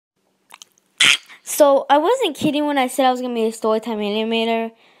So I wasn't kidding when I said I was gonna be a storytime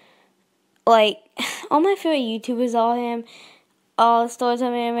animator. Like, all my favorite YouTubers all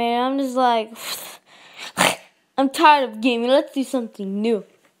storytime animator. I'm just like, I'm tired of gaming. Let's do something new.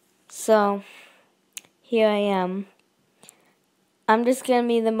 So here I am. I'm just gonna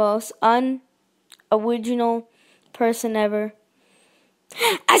be the most unoriginal person ever.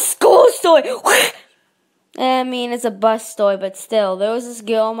 A school story. I mean, it's a bus story, but still, there was this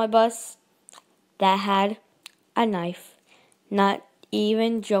girl on my bus that had a knife. Not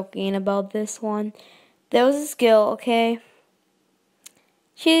even joking about this one. There was this girl, okay?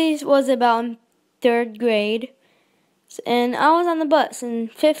 She was about in 3rd grade, and I was on the bus in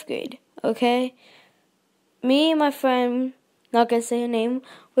 5th grade, okay? Me and my friend, not gonna say her name,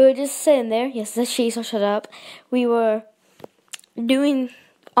 we were just sitting there. Yes, that's she, so shut up. We were doing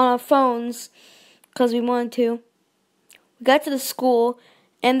on our phones because we wanted to. We got to the school,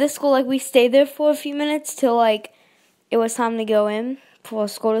 and this school, like, we stayed there for a few minutes till, like, it was time to go in for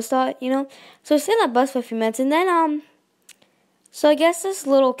school to start, you know? So we stayed on that bus for a few minutes, and then, so I guess this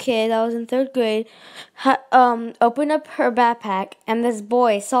little kid that was in 3rd grade opened up her backpack, and this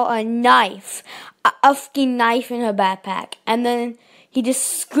boy saw a knife, a fucking knife in her backpack, and then he just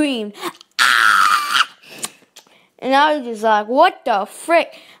screamed, "Ah!" And I was just like, what the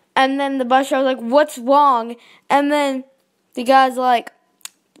frick? And then the bus driver was like, what's wrong? And then the guy's like,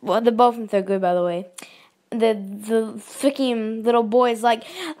 well, they're both in 3rd grade, by the way. The freaking little boy's like,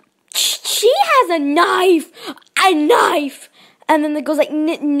 she has a knife. And then the girl's like,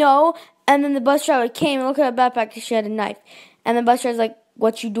 no. And then the bus driver came and looked at her backpack because she had a knife. And the bus driver's like,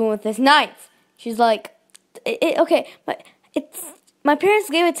 what you doing with this knife? She's like, okay, but my parents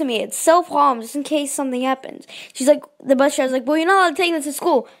gave it to me. It's self-harm, just in case something happens. She's like, the bus driver's like, well, you're not allowed to take this to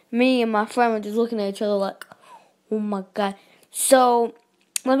school. Me and my friend were just looking at each other like, oh my god. So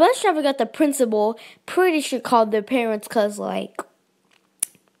my bus driver got the principal, pretty sure called their parents because, like,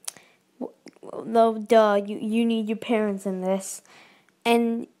 no, duh, you need your parents in this.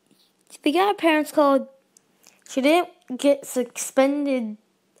 And they got her parents called. She didn't get suspended,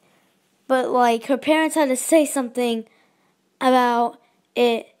 but, like, her parents had to say something about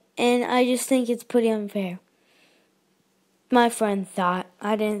it, and I just think it's pretty unfair. My friend thought.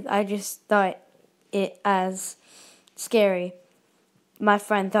 I just thought it as scary. My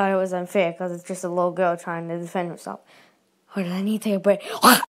friend thought it was unfair because it's just a little girl trying to defend herself. Hold on, I need to take a break.